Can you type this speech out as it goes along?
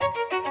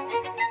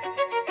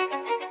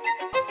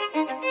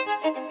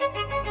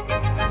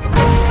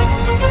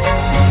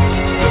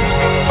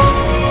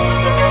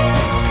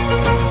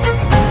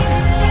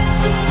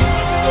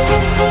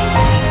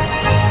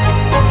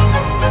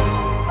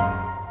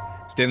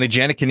Stanley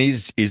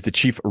Janicki is the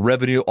Chief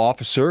Revenue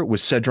Officer with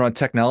Cedron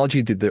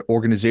Technology, the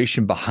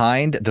organization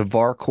behind the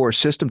VAR core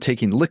system,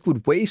 taking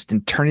liquid waste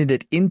and turning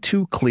it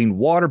into clean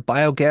water,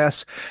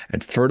 biogas,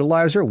 and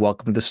fertilizer.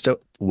 Welcome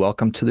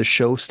to the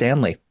show,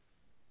 Stanley.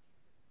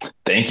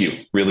 Thank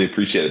you. Really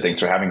appreciate it. Thanks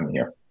for having me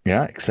here.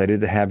 Yeah,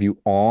 excited to have you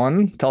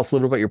on. Tell us a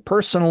little about your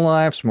personal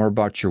life, some more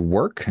about your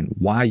work, and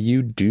why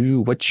you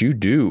do what you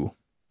do.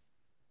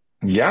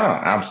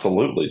 Yeah,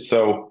 absolutely.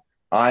 So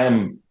I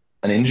am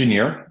an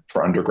engineer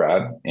for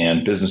undergrad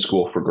and business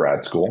school for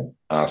grad school.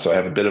 So I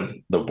have a bit of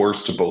the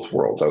worst of both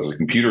worlds. I was a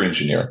computer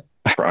engineer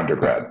for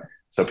undergrad.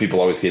 So people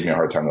always gave me a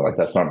hard time. They're like,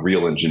 that's not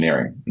real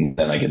engineering. And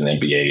then I get an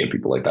MBA and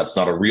people are like, that's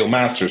not a real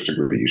master's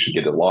degree. You should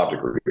get a law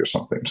degree or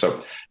something. So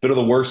a bit of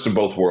the worst of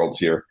both worlds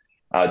here.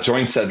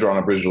 Joined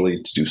Cedron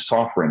originally to do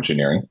software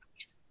engineering,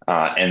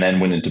 and then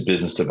went into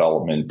business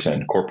development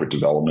and corporate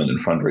development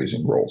and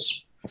fundraising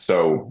roles.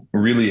 So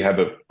really have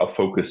a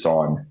focus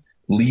on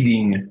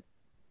leading.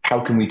 How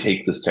can we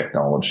take this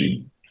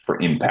technology for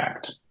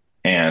impact?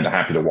 And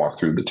happy to walk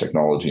through the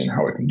technology and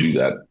how it can do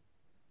that.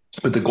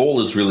 But the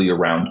goal is really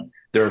around,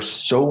 there are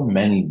so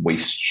many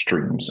waste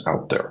streams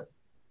out there,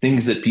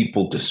 things that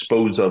people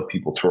dispose of,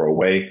 people throw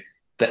away,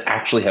 that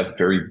actually have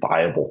very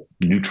viable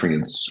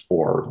nutrients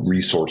or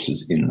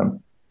resources in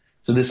them.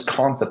 So this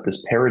concept,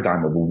 this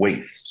paradigm of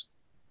waste,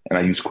 and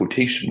I use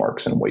quotation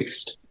marks in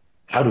waste,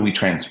 how do we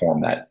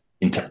transform that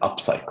into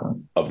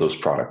upcycling of those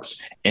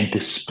products and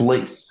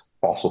displace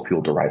fossil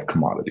fuel derived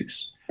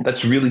commodities?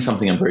 That's really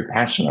something I'm very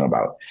passionate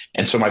about.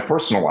 And so my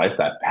personal life,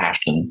 that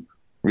passion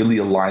really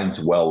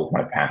aligns well with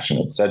my passion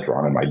at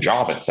Cedron and my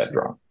job at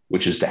Cedron,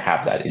 which is to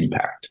have that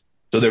impact.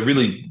 So they're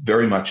really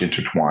very much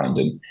intertwined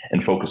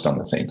and focused on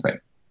the same thing.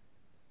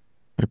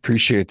 I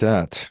appreciate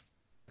that.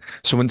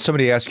 So when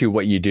somebody asks you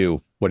what you do,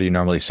 what do you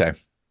normally say?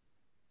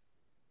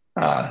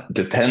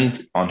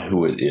 Depends on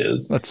who it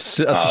is.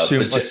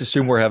 Let's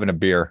assume we're having a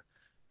beer.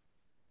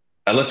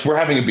 Unless we're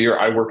having a beer,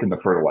 I work in the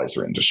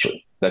fertilizer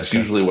industry. That's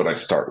usually what I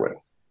start with.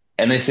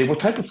 And they say, what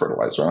type of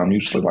fertilizer? And I'm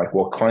usually like,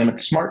 well, climate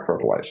smart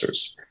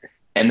fertilizers.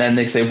 And then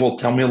they say, well,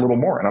 tell me a little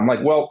more. And I'm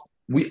like, well,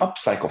 we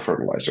upcycle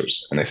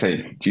fertilizers. And they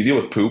say, do you deal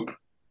with poop?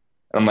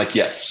 And I'm like,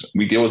 yes,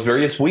 we deal with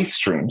various waste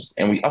streams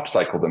and we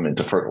upcycle them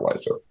into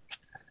fertilizer.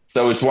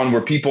 So it's one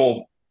where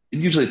it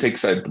usually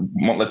takes, I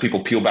won't let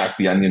people peel back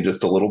the onion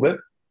just a little bit.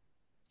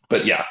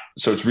 But yeah,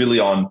 so it's really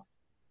on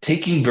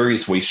taking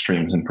various waste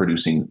streams and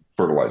producing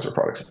fertilizer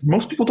products.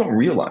 Most people don't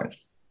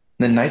realize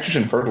that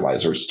nitrogen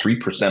fertilizer is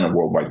 3% of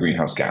worldwide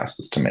greenhouse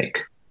gases to make.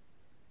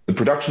 The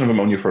production of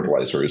ammonia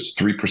fertilizer is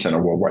 3%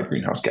 of worldwide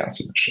greenhouse gas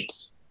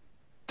emissions.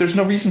 There's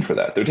no reason for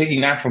that. They're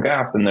taking natural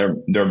gas and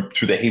they're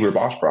through the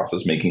Haber-Bosch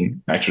process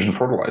making nitrogen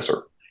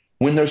fertilizer.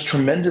 When there's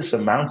tremendous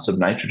amounts of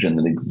nitrogen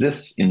that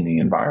exists in the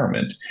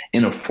environment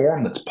in a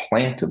form that's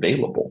plant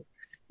available,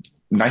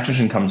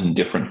 nitrogen comes in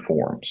different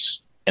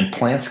forms. And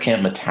plants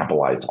can't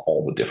metabolize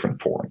all the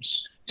different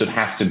forms. So it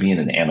has to be in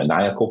an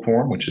ammoniacal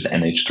form, which is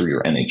NH3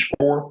 or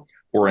NH4,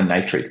 or a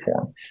nitrate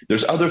form.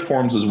 There's other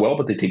forms as well,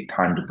 but they take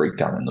time to break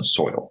down in the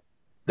soil.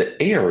 The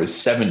air is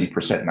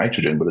 70%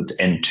 nitrogen, but it's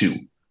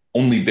N2.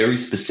 Only very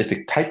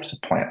specific types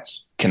of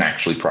plants can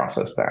actually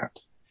process that.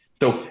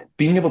 So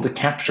being able to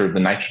capture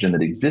the nitrogen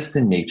that exists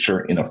in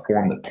nature in a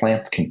form that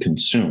plants can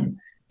consume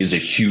is a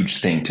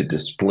huge thing to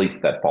displace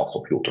that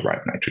fossil fuel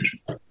derived nitrogen.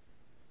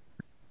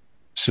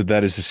 So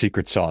that is the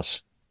secret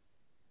sauce.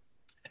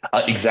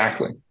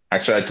 Exactly.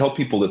 Actually, I tell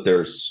people that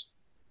there's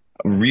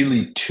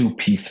really two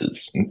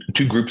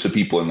groups of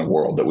people in the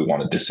world that we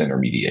want to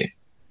disintermediate.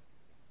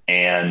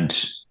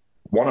 And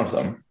one of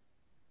them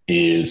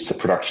is the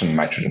production of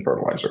nitrogen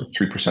fertilizer,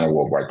 3% of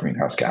worldwide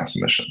greenhouse gas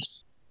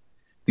emissions.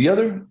 The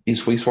other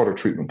is wastewater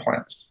treatment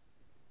plants,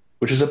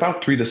 which is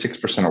about 3 to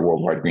 6% of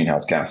worldwide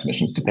greenhouse gas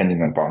emissions,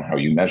 depending upon how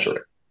you measure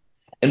it.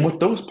 And what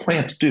those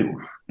plants do,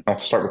 I'll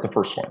start with the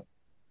first one,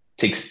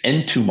 takes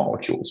N2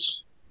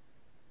 molecules,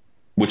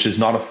 which is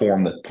not a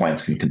form that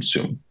plants can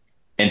consume,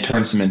 and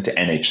turns them into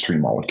NH3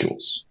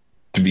 molecules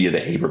via the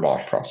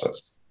Haber-Bosch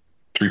process,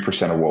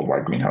 3% of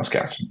worldwide greenhouse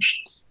gas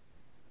emissions.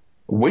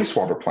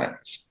 Wastewater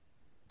plants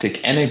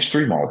take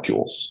NH3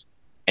 molecules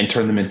and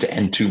turn them into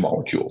N2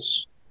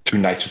 molecules through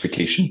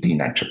nitrification,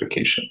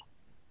 denitrification.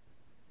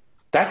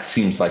 That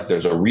seems like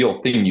there's a real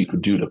thing you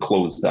could do to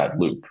close that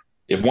loop.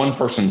 If one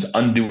person's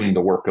undoing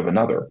the work of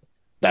another,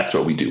 that's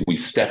what we do. We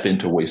step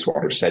into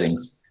wastewater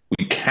settings,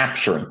 we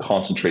capture and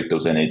concentrate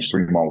those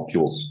NH3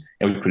 molecules,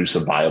 and we produce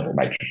a viable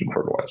nitrogen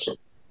fertilizer.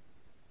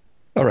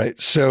 All right.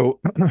 So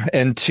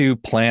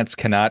N2 plants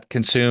cannot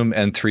consume,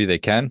 N3 they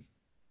can?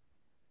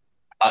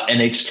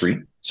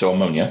 NH3, so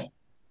ammonia.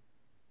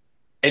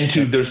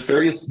 N2,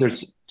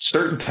 there's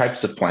certain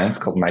types of plants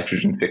called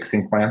nitrogen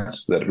fixing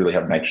plants that really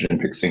have nitrogen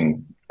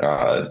fixing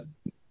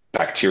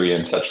bacteria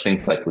and such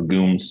things like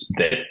legumes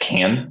that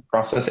can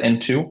process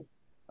N2.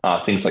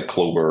 Things like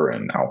clover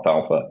and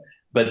alfalfa,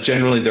 but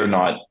generally they're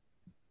not,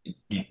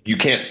 you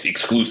can't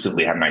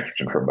exclusively have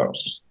nitrogen from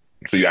those.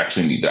 So you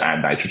actually need to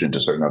add nitrogen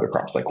to certain other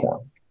crops like corn.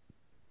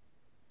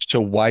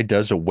 So why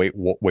does a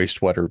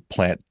wastewater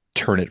plant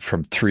turn it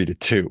from 3 to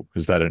 2?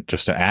 Is that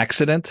just an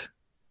accident,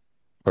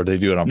 or do they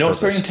do it on No, purpose?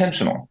 it's very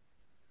intentional.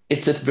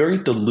 It's a very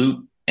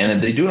dilute,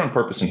 and they do it on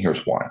purpose, and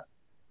here's why.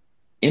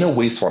 In a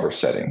wastewater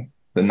setting,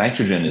 the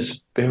nitrogen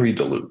is very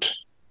dilute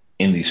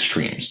in these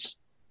streams.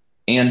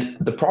 And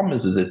the problem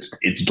is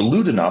it's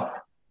dilute enough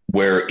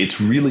where it's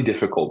really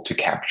difficult to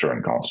capture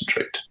and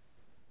concentrate.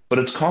 But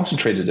it's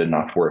concentrated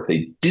enough where if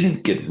they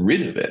didn't get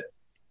rid of it,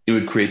 it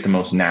would create the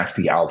most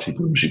nasty algae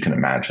blooms you can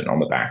imagine on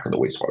the back of the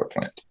wastewater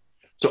plant.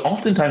 So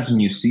oftentimes when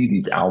you see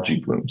these algae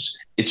blooms,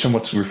 it's from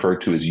what's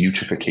referred to as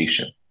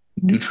eutrophication,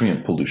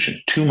 nutrient pollution.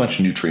 Too much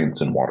nutrients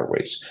in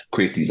waterways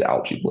create these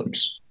algae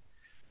blooms.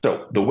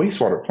 So the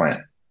wastewater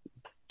plant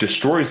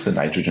destroys the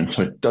nitrogen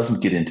so it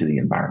doesn't get into the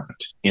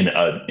environment in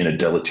a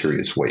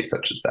deleterious way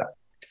such as that.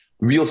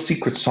 The real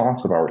secret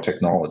sauce of our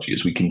technology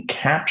is we can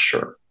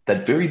capture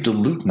that very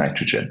dilute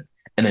nitrogen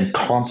and then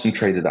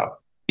concentrate it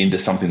up into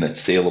something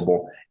that's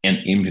saleable and,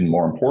 even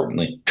more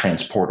importantly,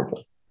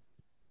 transportable.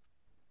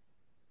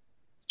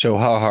 So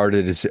how hard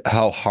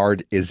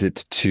is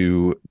it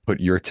to put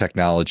your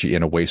technology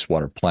in a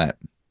wastewater plant?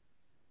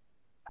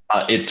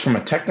 It's from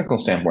a technical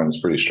standpoint,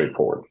 it's pretty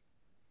straightforward.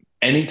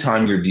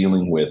 Anytime you're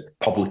dealing with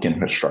public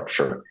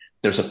infrastructure,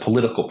 there's a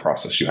political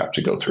process you have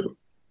to go through.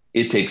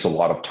 It takes a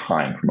lot of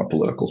time from a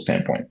political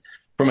standpoint.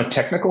 From a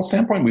technical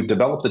standpoint, we've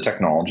developed the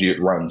technology.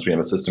 It runs. We have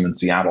a system in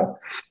Seattle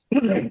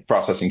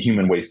processing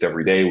human waste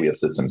every day. We have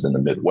systems in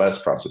the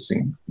Midwest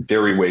processing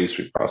dairy waste.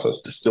 We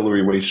process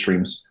distillery waste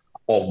streams,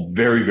 all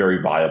very,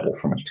 very viable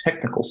from a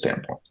technical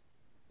standpoint.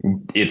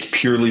 It's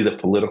purely the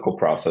political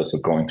process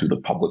of going through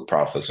the public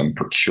process and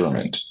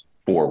procurement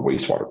for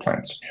wastewater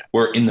plants.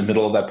 We're in the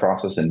middle of that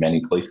process in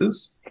many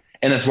places.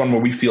 And it's one where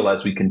we feel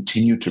as we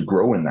continue to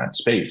grow in that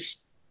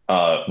space,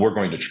 we're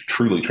going to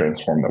truly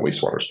transform the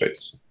wastewater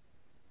space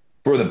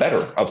for the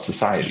better of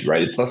society,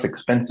 right? It's less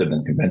expensive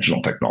than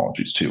conventional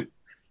technologies too.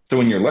 So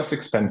when you're less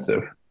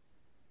expensive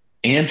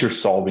and you're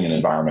solving an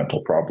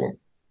environmental problem,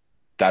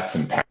 that's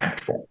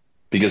impactful.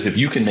 Because if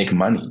you can make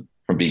money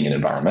from being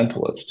an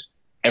environmentalist,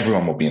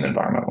 everyone will be an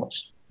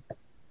environmentalist.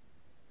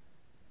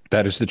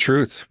 That is the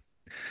truth.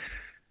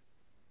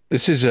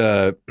 This is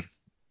a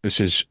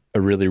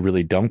really,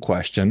 really dumb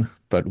question,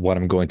 but what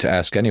I'm going to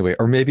ask anyway,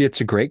 or maybe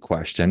it's a great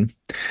question.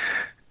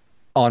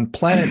 On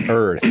planet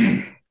Earth,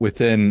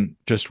 within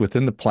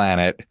the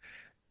planet,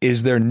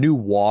 is there new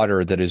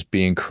water that is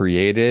being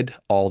created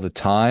all the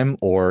time,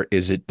 or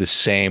is it the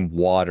same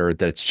water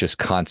that's just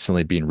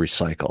constantly being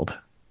recycled?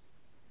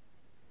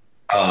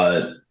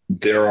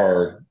 There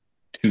are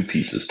two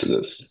pieces to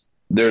this.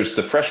 There's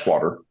the fresh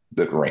water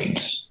that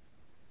rains.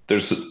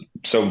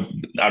 So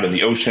out of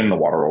the ocean, the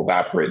water will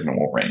evaporate and it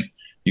won't rain.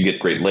 You get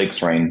Great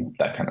Lakes rain,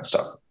 that kind of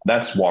stuff.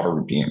 That's water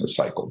being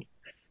recycled.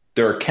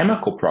 There are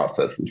chemical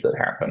processes that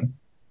happen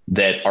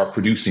that are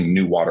producing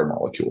new water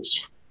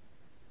molecules.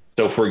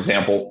 So, for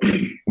example,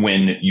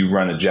 when you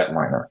run a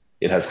jetliner,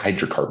 it has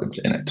hydrocarbons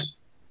in it.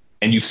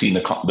 And you've seen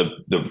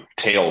the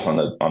tails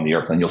on the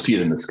airplane. You'll see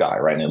it in the sky,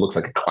 right? And it looks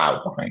like a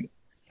cloud behind it.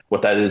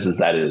 What that is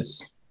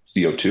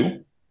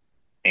CO2.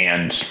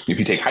 And if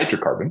you take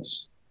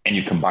hydrocarbons and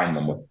you combine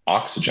them with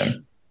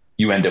oxygen,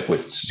 you end up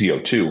with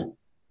CO2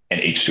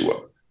 and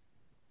H2O.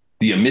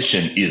 The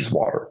emission is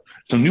water.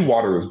 So new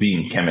water is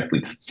being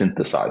chemically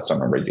synthesized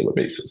on a regular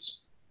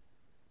basis.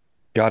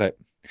 Got it.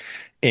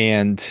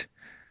 And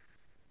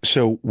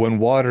so when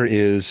water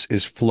is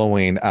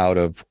flowing out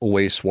of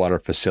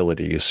wastewater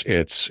facilities,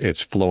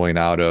 it's flowing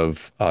out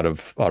of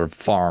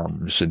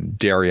farms and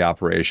dairy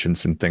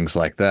operations and things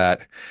like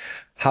that.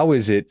 How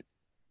is it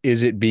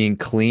being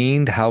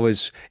cleaned? How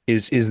is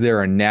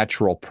there a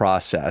natural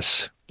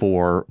process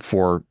for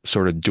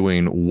sort of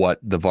doing what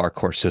the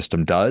VARCOR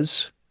system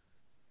does?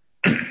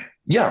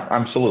 Yeah,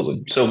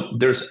 absolutely. So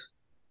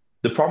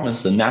the problem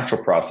is the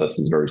natural process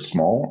is very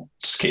small,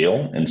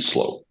 scale, and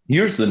slow.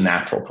 Here's the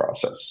natural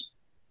process.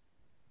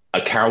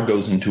 A cow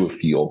goes into a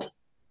field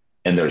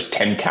and there's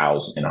 10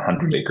 cows in a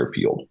 100-acre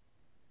field.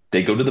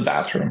 They go to the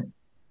bathroom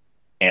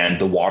and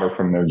the water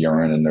from their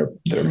urine and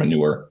their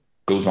manure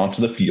goes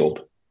onto the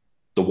field.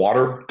 The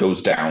water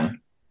goes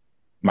down.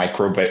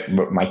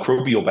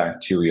 Microbial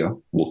bacteria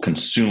will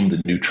consume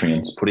the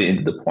nutrients, put it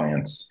into the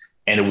plants,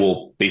 and it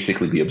will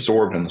basically be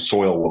absorbed and the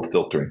soil will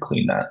filter and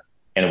clean that,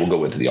 and it will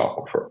go into the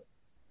aquifer.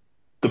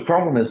 The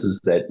problem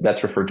is that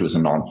that's referred to as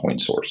a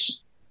non-point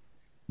source.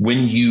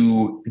 When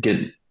you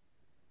get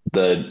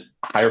the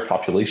higher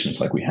populations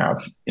like we have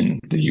in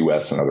the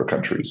US and other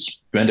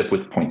countries, you end up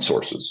with point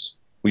sources.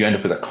 You end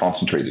up with a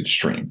concentrated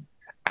stream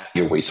at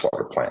your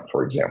wastewater plant,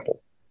 for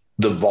example.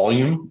 The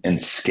volume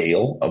and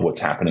scale of what's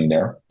happening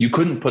there, you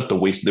couldn't put the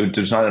waste,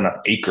 there's not enough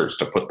acres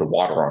to put the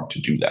water on to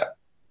do that.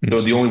 Mm-hmm.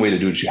 So the only way to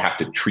do it is you have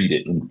to treat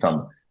it in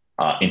some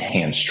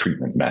enhanced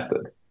treatment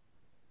method.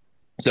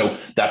 So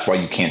that's why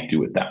you can't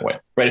do it that way,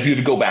 right? If you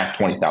were to go back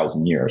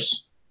 20,000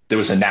 years, there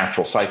was a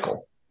natural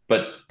cycle,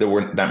 but there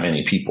weren't that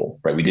many people,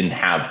 right? We didn't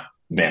have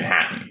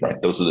Manhattan,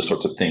 right? Those are the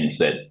sorts of things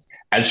that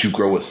as you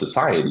grow a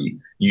society,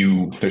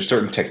 there's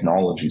certain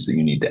technologies that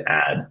you need to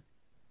add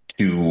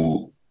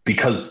to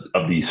because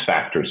of these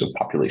factors of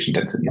population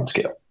density and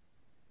scale.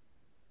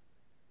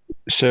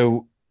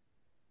 So,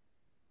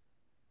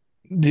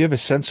 do you have a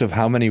sense of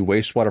how many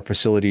wastewater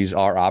facilities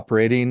are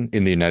operating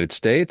in the United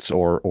States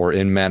or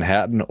in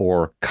Manhattan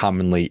or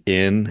commonly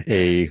in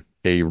a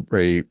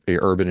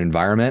urban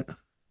environment?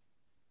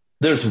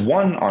 There's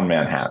one on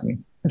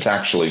Manhattan. It's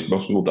actually,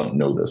 most people don't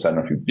know this. I don't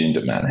know if you've been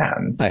to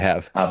Manhattan, I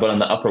have. but on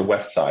the Upper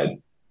West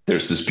Side,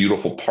 there's this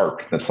beautiful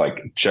park that's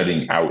like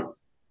jutting out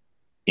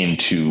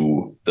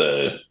into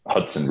the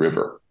Hudson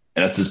River.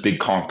 And it's this big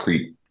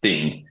concrete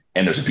thing.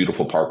 And there's a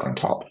beautiful park on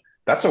top.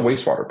 That's a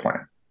wastewater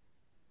plant.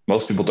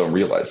 Most people don't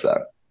realize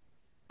that.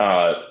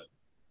 Uh,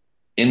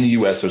 in the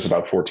US, there's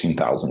about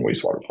 14,000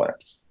 wastewater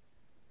plants.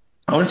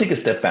 I want to take a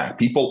step back.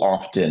 People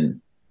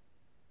often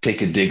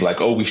take a dig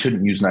like, oh, we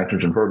shouldn't use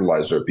nitrogen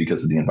fertilizer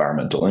because of the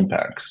environmental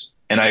impacts.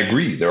 And I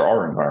agree, there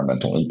are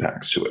environmental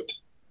impacts to it.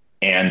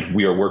 And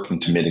we are working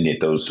to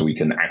mitigate those so we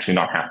can actually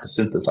not have to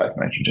synthesize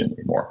nitrogen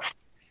anymore.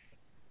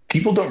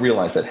 People don't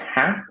realize that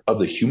half of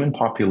the human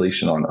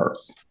population on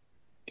Earth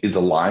is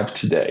alive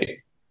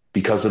today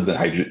because of the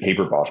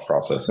Haber-Bosch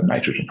process and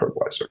nitrogen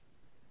fertilizer.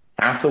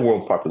 Half the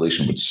world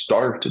population would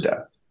starve to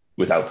death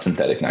without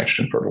synthetic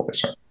nitrogen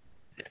fertilizer.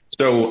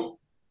 So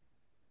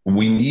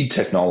we need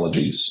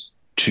technologies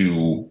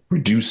to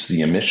reduce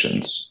the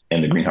emissions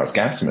and the greenhouse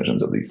gas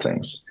emissions of these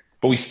things.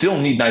 But we still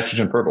need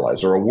nitrogen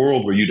fertilizer. A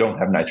world where you don't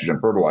have nitrogen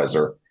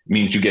fertilizer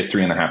means you get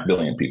 3.5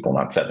 billion people,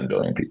 not 7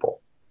 billion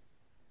people.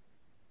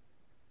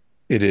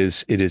 It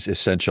is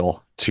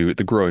essential to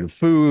the growing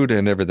food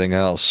and everything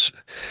else.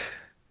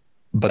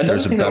 But Another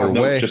there's a thing I better would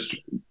note, way.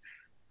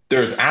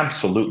 there's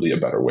absolutely a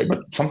better way, but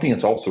something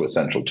that's also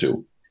essential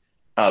too.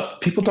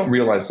 People don't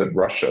realize that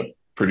Russia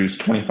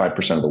produced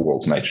 25% of the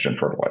world's nitrogen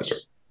fertilizer.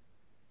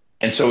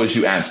 And so as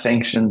you add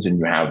sanctions and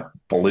you have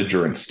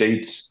belligerent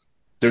states,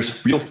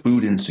 there's real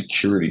food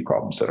insecurity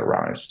problems that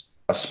arise,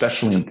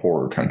 especially in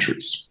poorer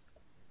countries.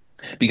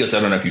 Because I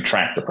don't know if you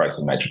track the price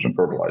of nitrogen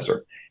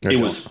fertilizer. It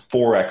was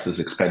 4x as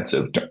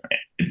expensive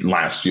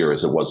last year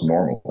as it was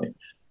normally.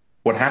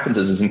 What happens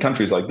is in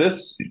countries like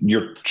this,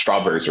 your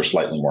strawberries are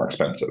slightly more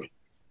expensive.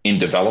 In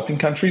developing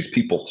countries,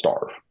 people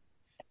starve.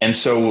 And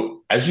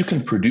so as you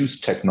can produce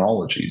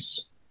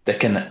technologies that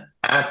can,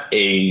 at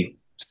a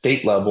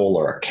state level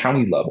or a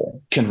county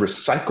level, can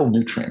recycle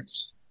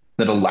nutrients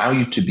that allow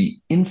you to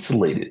be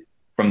insulated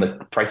from the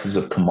prices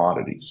of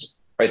commodities,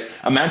 right?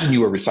 Imagine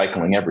you were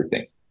recycling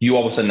everything. You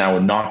all of a sudden now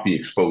would not be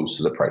exposed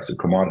to the price of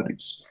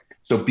commodities.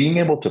 So being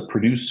able to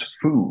produce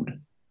food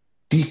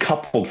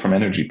decoupled from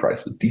energy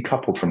prices,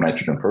 decoupled from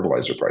nitrogen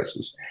fertilizer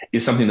prices,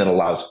 is something that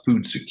allows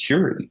food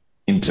security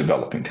in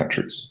developing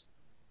countries.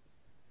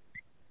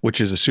 Which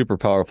is a super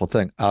powerful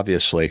thing,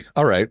 obviously.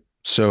 All right.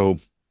 So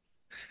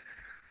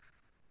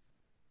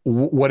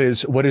what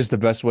is the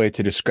best way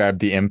to describe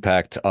the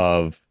impact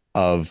of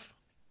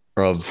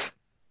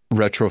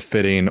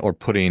retrofitting or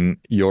putting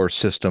your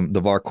system,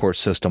 the Varcor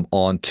system,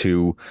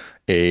 onto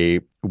a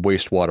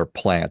wastewater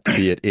plant,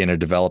 be it in a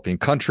developing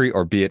country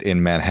or be it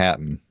in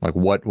Manhattan? Like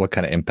what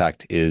kind of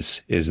impact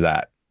is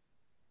that?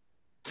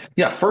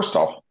 Yeah, first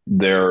off,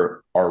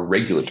 there are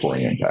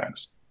regulatory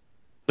impacts.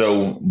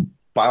 So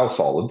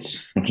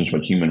biosolids, which is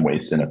what human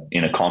waste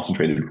in a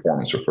concentrated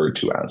form is referred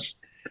to as,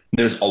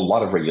 there's a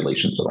lot of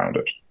regulations around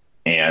it.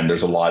 And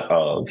there's a lot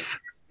of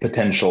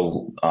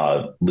potential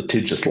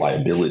litigious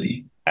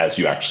liability as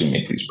you actually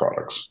make these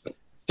products.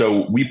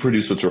 So we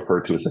produce what's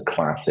referred to as a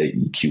Class A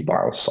EQ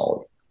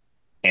biosolid.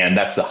 And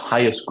that's the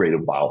highest grade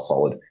of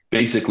biosolid.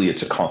 Basically,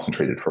 it's a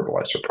concentrated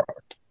fertilizer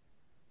product.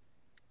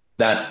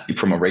 That,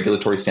 from a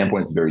regulatory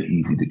standpoint, is very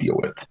easy to deal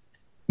with.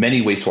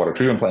 Many wastewater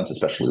treatment plants,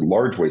 especially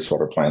large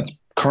wastewater plants,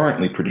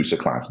 currently produce a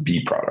Class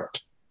B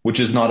product, which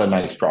is not a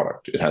nice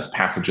product. It has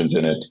pathogens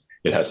in it.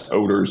 It has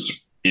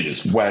odors. It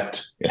is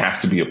wet. It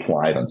has to be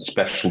applied on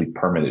specially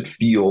permitted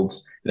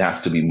fields. It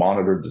has to be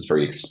monitored. It's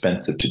very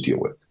expensive to deal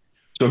with.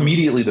 So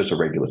immediately there's a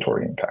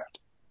regulatory impact.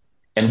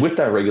 And with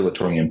that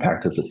regulatory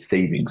impact is the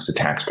savings to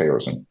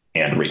taxpayers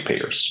and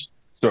ratepayers.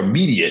 So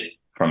immediate,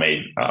 from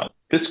a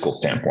fiscal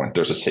standpoint,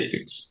 there's a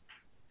savings.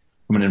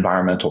 From an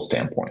environmental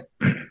standpoint,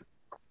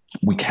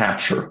 we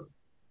capture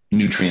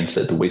nutrients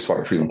that the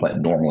wastewater treatment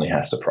plant normally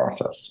has to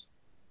process.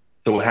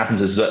 So what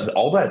happens is that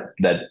all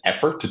that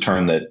effort to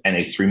turn the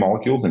NH3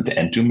 molecules into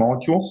N2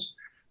 molecules,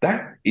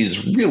 that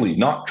is really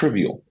not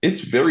trivial.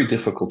 It's very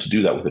difficult to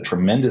do that with a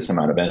tremendous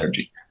amount of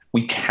energy.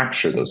 We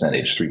capture those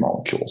NH3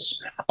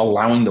 molecules,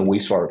 allowing the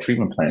wastewater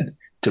treatment plant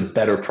to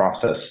better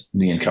process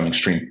the incoming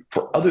stream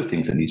for other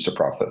things it needs to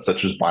process,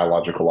 such as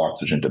biological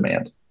oxygen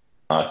demand,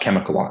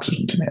 chemical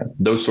oxygen demand.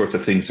 Those sorts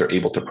of things they're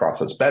able to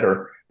process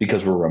better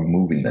because we're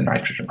removing the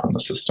nitrogen from the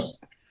system.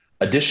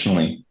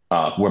 Additionally,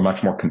 we're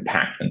much more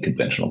compact than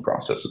conventional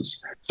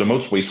processes. So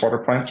most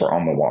wastewater plants are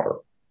on the water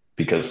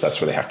because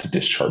that's where they have to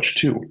discharge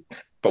to.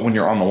 But when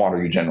you're on the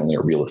water, you generally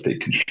are real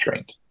estate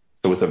constrained.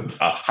 So with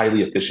a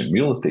highly efficient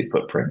real estate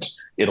footprint,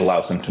 it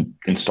allows them to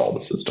install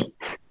the system.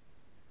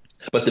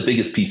 But the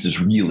biggest piece is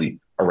really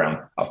around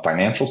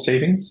financial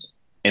savings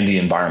and the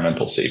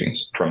environmental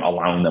savings from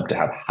allowing them to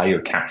have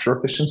higher capture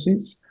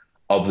efficiencies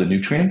of the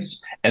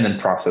nutrients and then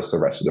process the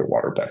rest of their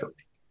water better.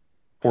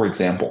 For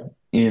example,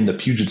 in the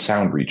Puget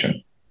Sound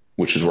region,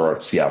 which is where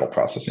our Seattle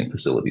processing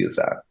facility is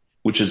at,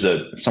 which is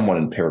a somewhat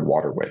impaired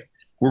waterway.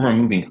 We're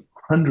removing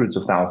hundreds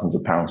of thousands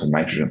of pounds of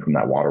nitrogen from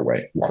that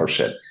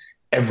watershed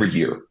every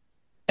year.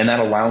 And that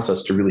allows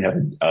us to really have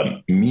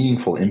a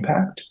meaningful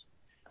impact,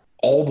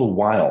 all the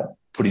while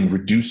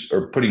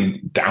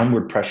putting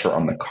downward pressure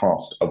on the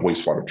cost of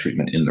wastewater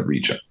treatment in the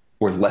region.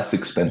 We're less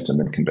expensive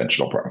than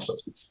conventional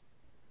processes.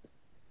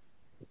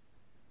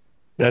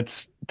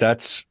 That's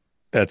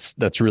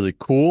really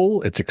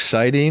cool. It's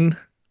exciting.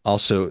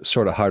 Also,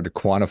 sort of hard to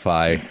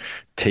quantify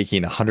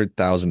taking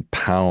 100,000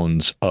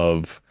 pounds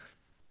of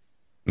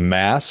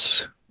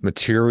mass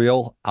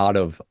material out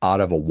of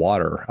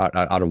water.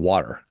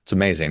 It's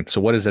amazing. So,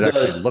 what does it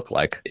actually look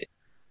like?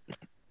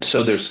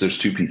 So there's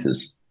two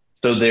pieces.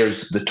 So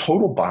there's the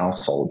total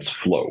biosolids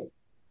flow,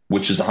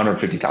 which is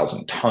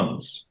 150,000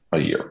 tons a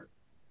year.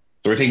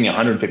 So we're taking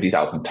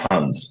 150,000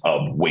 tons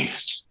of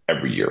waste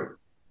every year.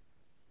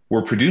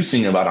 We're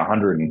producing about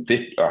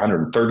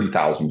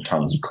 130,000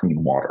 tons of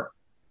clean water.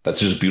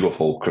 That's just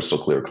beautiful, crystal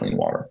clear, clean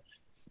water.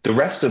 The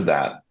rest of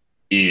that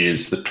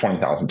is the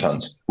 20,000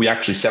 tons. We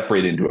actually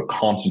separate into a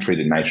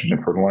concentrated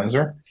nitrogen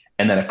fertilizer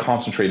and then a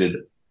concentrated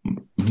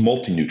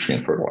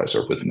multi-nutrient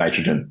fertilizer with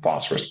nitrogen,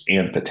 phosphorus,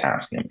 and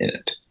potassium in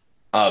it.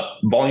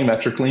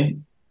 Volumetrically,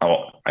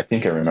 I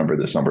think I remember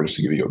this number just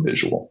to give you a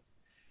visual.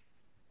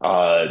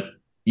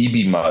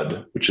 EB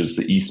Mud, which is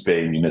the East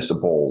Bay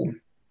Municipal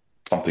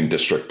something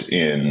district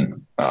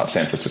in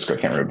San Francisco, I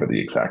can't remember the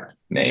exact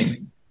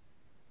name,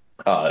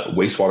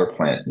 wastewater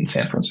plant in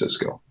San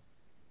Francisco.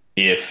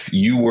 If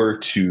you were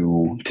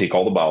to take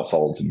all the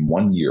biosolids in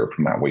 1 year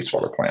from that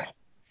wastewater plant,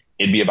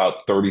 it'd be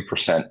about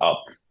 30%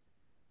 up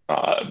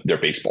their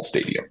baseball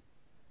stadium.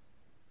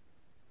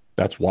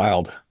 That's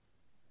wild.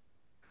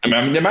 I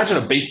mean, imagine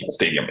a baseball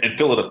stadium and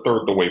fill it a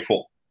third the way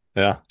full.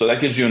 Yeah. So that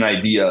gives you an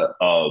idea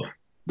of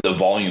the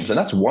volumes. And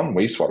that's one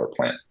wastewater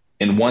plant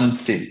in one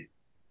city.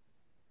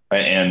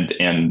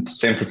 And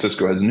San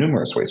Francisco has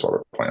numerous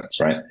wastewater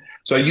plants, right?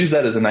 So I use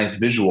that as a nice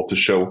visual to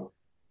show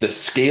the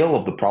scale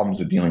of the problems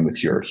we're dealing with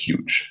here are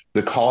huge.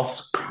 The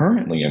costs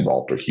currently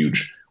involved are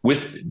huge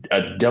with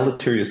a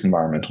deleterious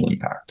environmental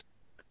impact.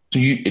 So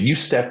if you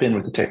step in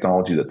with a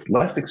technology that's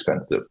less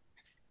expensive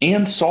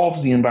and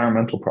solves the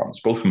environmental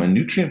problems, both from a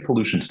nutrient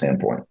pollution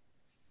standpoint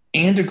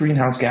and a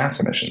greenhouse gas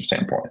emission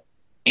standpoint,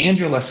 and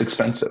you're less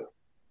expensive,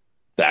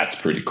 that's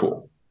pretty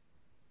cool.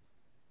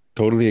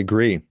 Totally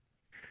agree.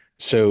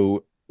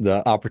 So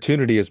the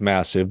opportunity is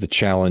massive. The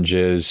challenge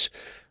is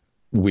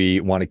we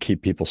want to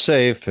keep people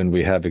safe and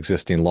we have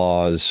existing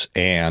laws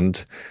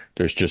and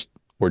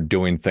we're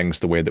doing things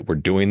the way that we're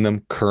doing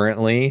them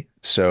currently.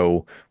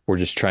 So we're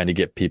just trying to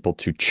get people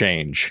to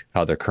change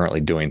how they're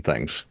currently doing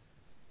things.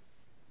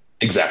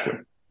 Exactly.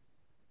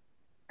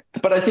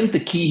 But I think the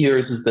key here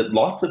is that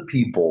lots of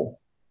people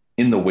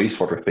in the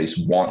wastewater space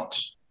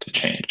want to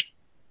change.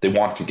 They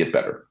want to get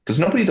better because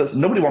nobody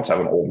wants to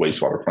have an old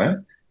wastewater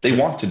plant. They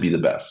want to be the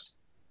best.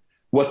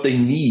 What they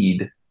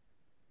need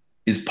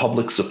is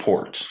public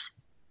support.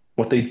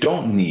 What they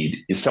don't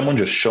need is someone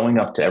just showing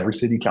up to every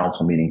city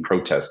council meeting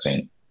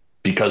protesting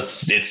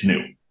because it's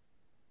new.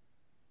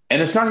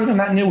 And it's not even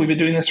that new. We've been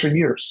doing this for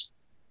years,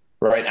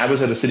 right? I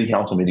was at a city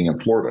council meeting in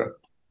Florida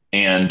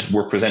and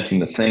we're presenting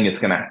this thing. It's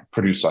going to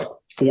produce like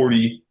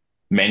 40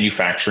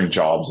 manufacturing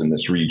jobs in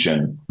this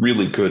region,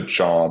 really good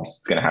jobs.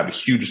 It's going to have a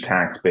huge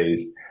tax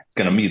base. It's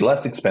going to be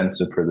less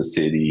expensive for the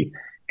city.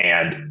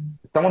 And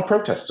someone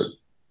protested.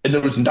 And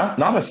there was not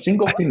a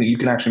single thing that you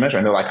can actually measure.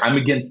 And they're like, I'm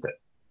against it.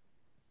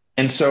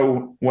 And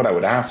so what I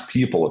would ask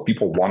people, if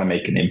people want to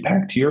make an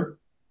impact here,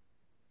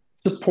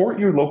 support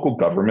your local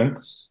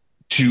governments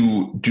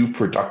to do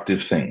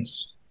productive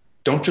things.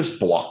 Don't just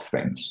block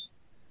things.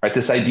 Right?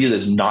 This idea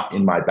that's not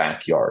in my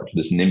backyard,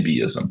 this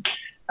NIMBYism,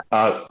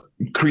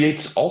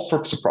 creates all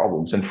sorts of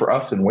problems. And for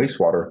us in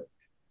wastewater,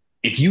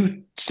 if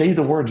you say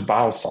the words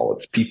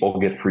biosolids, people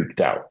get freaked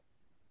out.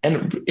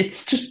 And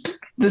it's just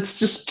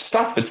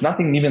stuff. It's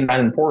nothing even that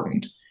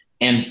important.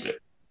 And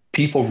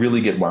people really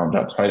get wound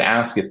up. So I'd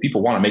ask if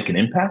people want to make an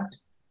impact,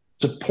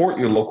 support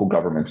your local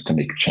governments to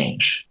make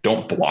change.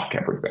 Don't block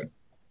everything.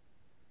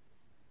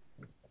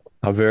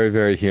 How very,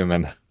 very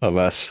human of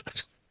us.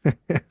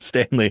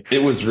 Stanley.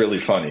 It was really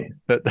funny.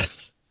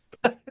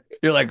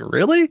 You're like,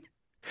 really?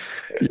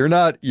 You're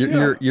not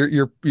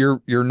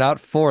you're not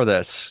for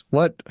this.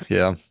 What?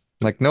 Yeah.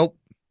 Like, nope.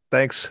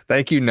 Thanks.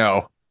 Thank you.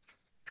 No.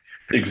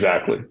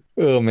 Exactly.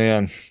 Oh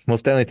man. Well,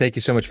 Stanley, thank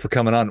you so much for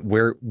coming on.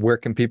 Where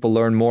can people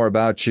learn more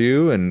about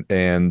you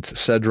and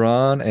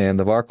Cedron and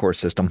the VARCOR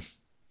system?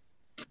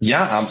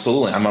 Yeah,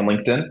 absolutely. I'm on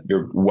LinkedIn.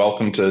 You're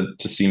welcome to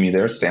see me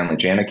there, Stanley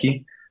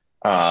Janicki.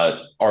 Our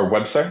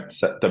website,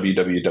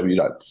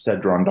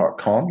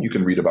 www.cedron.com. You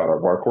can read about our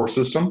VARCOR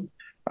system.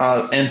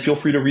 And feel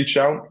free to reach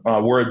out.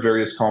 We're at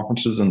various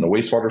conferences in the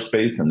wastewater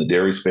space, and the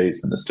dairy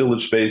space, and the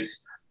stillage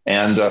space,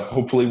 and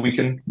hopefully we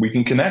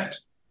can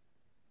connect.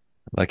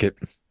 Like it.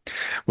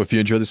 Well, if you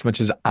enjoyed this as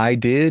much as I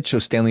did, show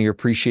Stanley your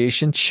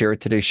appreciation. Share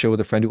today's show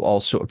with a friend who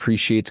also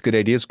appreciates good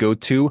ideas. Go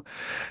to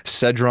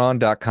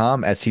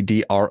cedron.com,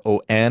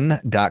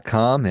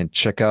 cedron.com, and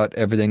check out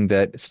everything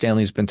that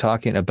Stanley's been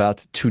talking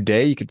about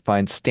today. You can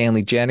find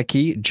Stanley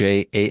Janicki,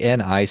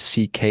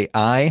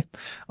 Janicki,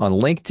 on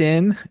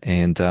LinkedIn,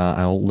 and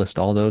I'll list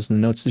all those in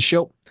the notes of the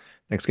show.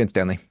 Thanks again,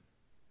 Stanley.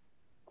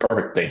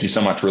 Perfect. Thank you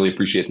so much. Really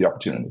appreciate the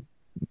opportunity.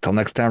 Until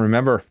next time,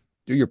 remember,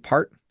 do your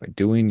part by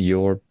doing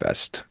your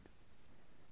best.